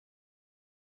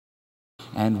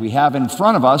And we have in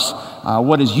front of us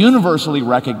what is universally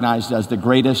recognized as the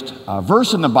greatest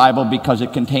verse in the Bible because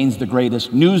it contains the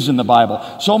greatest news in the Bible.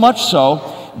 So much so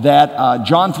that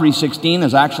John 3:16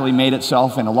 has actually made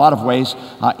itself in a lot of ways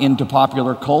into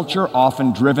popular culture,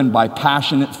 often driven by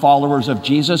passionate followers of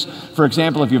Jesus. For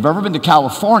example, if you've ever been to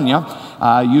California,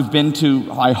 you've been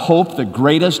to, I hope, the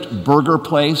greatest burger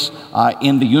place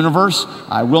in the universe.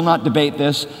 I will not debate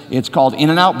this. It's called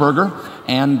In-N-Out Burger.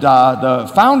 And the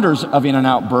founders of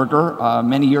In-N-Out Burger,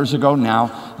 many years ago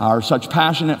now, are such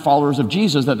passionate followers of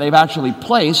Jesus that they've actually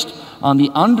placed on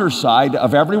the underside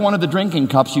of every one of the drinking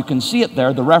cups, you can see it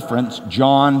there, the reference,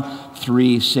 John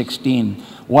 3:16.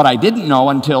 What I didn't know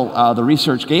until the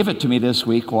research gave it to me this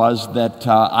week was that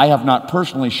I have not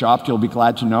personally shopped, you'll be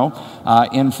glad to know,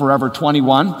 in Forever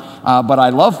 21, but I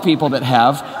love people that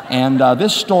have, and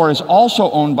this store is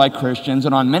also owned by Christians,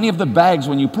 and on many of the bags,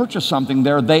 when you purchase something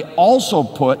there, they also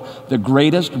put the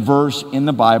greatest verse in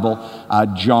the Bible,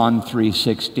 John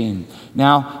 3:16.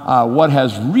 Now, what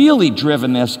has really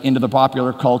driven this into the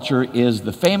popular culture is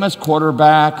the famous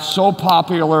quarterback, so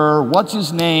popular, what's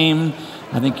his name?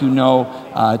 I think you know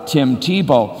Tim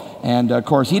Tebow. And of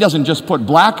course, he doesn't just put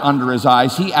black under his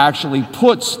eyes, he actually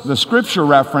puts the scripture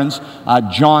reference,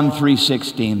 John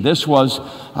 3:16. This was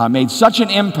made such an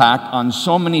impact on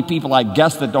so many people, I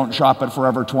guess, that don't shop at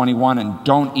Forever 21 and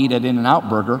don't eat at In-N-Out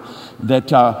Burger, that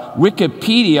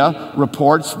Wikipedia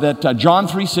reports that John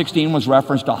 3:16 was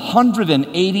referenced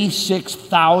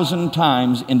 186,000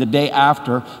 times in the day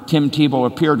after Tim Tebow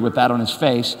appeared with that on his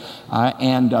face.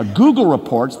 And Google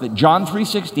reports that John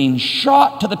 3:16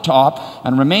 shot to the top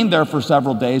and remained there for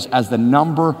several days as the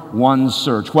 #1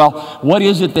 search. Well, what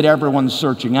is it that everyone's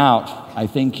searching out? I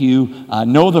think you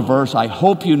know the verse. I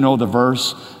hope you know the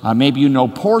verse. Maybe you know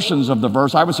portions of the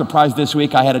verse. I was surprised this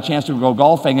week. I had a chance to go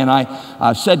golfing, and I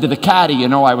said to the caddy, you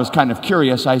know, I was kind of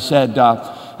curious. I said,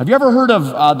 have you ever heard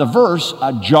of the verse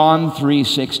John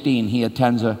 3:16? He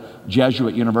attends a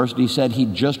Jesuit university. He said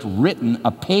he'd just written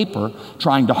a paper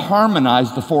trying to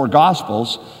harmonize the 4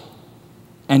 Gospels,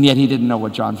 and yet he didn't know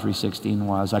what John 3:16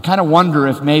 was. I kind of wonder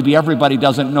if maybe everybody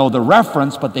doesn't know the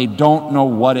reference, but they don't know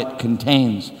what it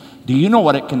contains. Do you know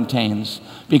what it contains?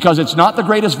 Because it's not the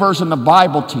greatest verse in the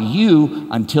Bible to you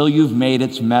until you've made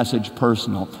its message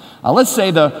personal. Let's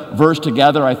say the verse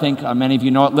together. I think many of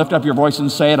you know it. Lift up your voice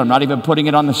and say it. I'm not even putting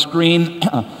it on the screen.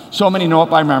 So many know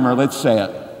it by memory. Let's say it.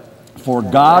 For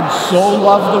God so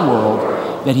loved the world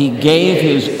that he gave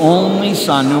his only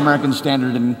Son. New American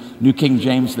Standard and New King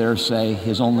James there say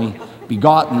his only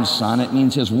begotten Son. It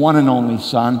means his one and only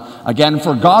Son. Again,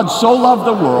 for God so loved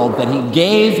the world that he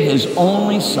gave his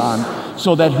only Son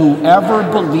so that whoever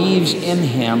believes in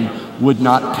him would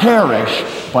not perish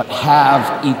but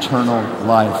have eternal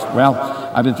life. Well,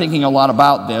 I've been thinking a lot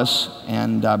about this,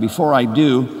 and before I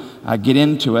do get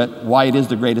into it, why it is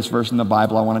the greatest verse in the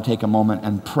Bible, I want to take a moment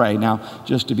and pray. Now,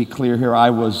 just to be clear here, I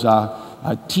was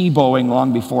Tebowing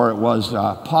long before it was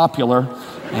popular.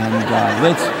 And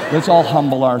let's all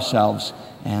humble ourselves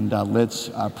and let's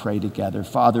pray together.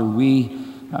 Father, we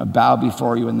bow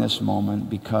before you in this moment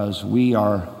because we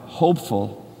are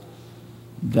hopeful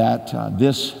that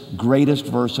this greatest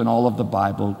verse in all of the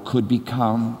Bible could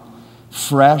become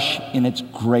fresh in its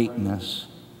greatness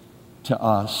to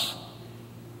us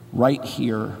right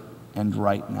here and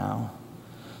right now.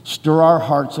 Stir our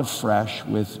hearts afresh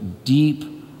with deep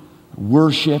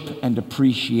worship and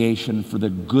appreciation for the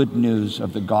good news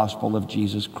of the gospel of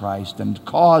Jesus Christ, and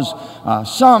cause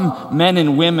some men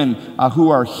and women who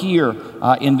are here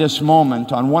in this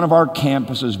moment on one of our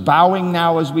campuses, bowing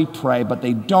now as we pray, but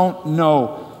they don't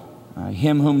know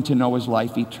him whom to know is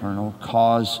life eternal,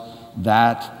 cause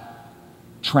that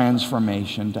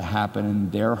transformation to happen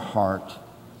in their heart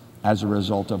as a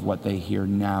result of what they hear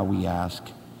now, we ask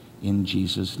in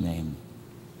Jesus' name.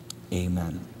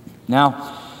 Amen.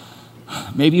 Now,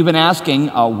 maybe you've been asking,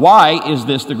 why is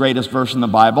this the greatest verse in the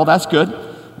Bible? That's good.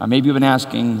 Maybe you've been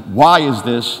asking, why is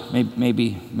this?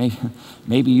 Maybe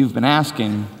you've been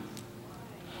asking,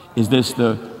 is this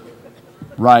the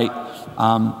right?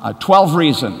 12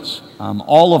 reasons,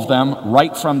 all of them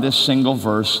right from this single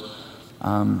verse.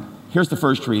 Here's the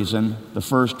first reason, the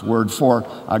first word for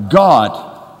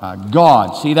God.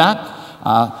 God. See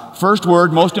that? First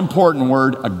word, most important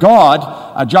word,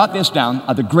 God. Jot this down,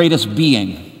 the greatest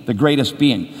being. The greatest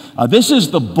being. This is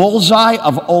the bullseye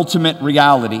of ultimate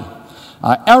reality.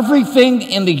 Everything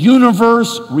in the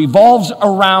universe revolves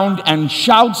around and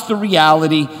shouts the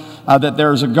reality that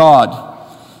there's a God.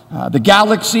 The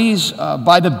galaxies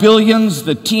by the billions,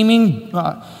 the teeming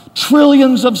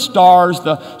trillions of stars,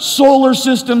 the solar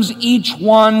systems, each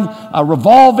one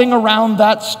revolving around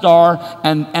that star,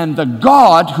 and the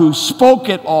God who spoke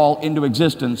it all into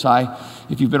existence.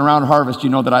 If you've been around Harvest, you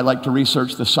know that I like to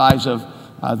research the size of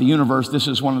the universe. This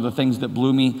is one of the things that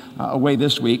blew me away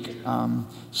this week.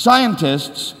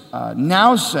 Scientists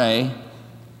now say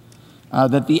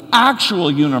that the actual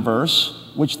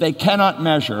universe, which they cannot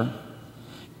measure,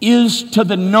 is to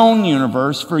the known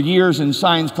universe. For years in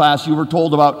science class, you were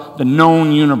told about the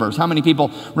known universe. How many people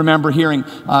remember hearing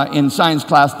in science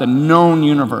class the known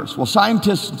universe? Well,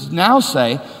 scientists now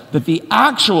say that the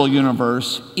actual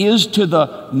universe is to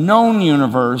the known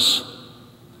universe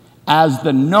as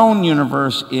the known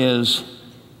universe is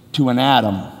to an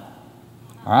atom. All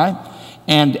right?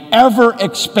 And ever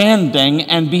expanding,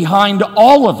 and behind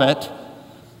all of it,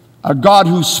 a God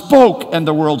who spoke and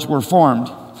the worlds were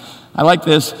formed. I like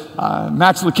this.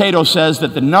 Max Lucado says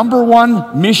that the number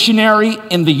one missionary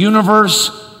in the universe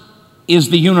is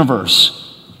the universe.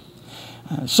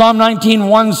 Psalm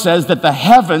 19:1 says that the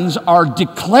heavens are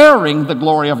declaring the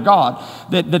glory of God.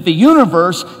 That the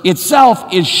universe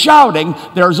itself is shouting,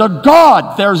 there's a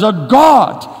God, there's a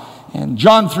God. And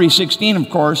John 3:16, of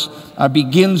course,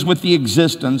 begins with the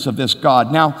existence of this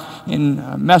God. Now, in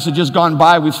messages gone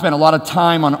by, we've spent a lot of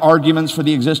time on arguments for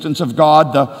the existence of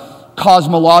God. The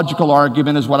cosmological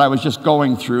argument is what I was just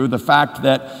going through. The fact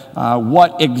that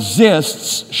what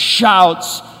exists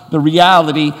shouts the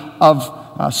reality of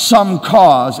some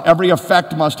cause. Every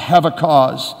effect must have a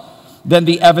cause. Then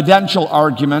the evidential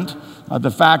argument,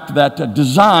 the fact that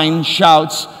design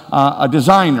shouts a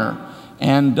designer.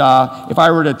 And if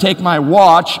I were to take my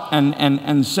watch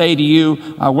and say to you,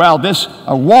 well, this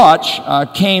watch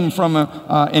came from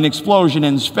an explosion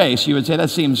in space, you would say that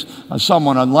seems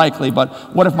somewhat unlikely,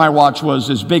 but what if my watch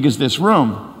was as big as this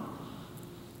room?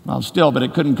 Well, still, but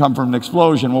it couldn't come from an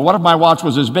explosion. Well, what if my watch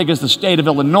was as big as the state of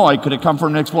Illinois? Could it come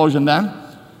from an explosion then?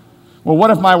 Well,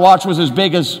 what if my watch was as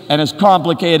big as and as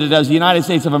complicated as the United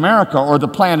States of America or the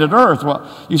planet Earth? Well,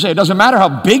 you say it doesn't matter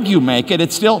how big you make it,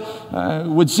 it still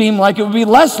would seem like it would be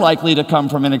less likely to come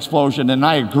from an explosion, and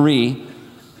I agree.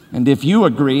 And if you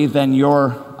agree, then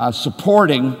you're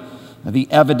supporting the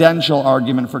evidential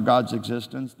argument for God's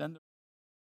existence. Then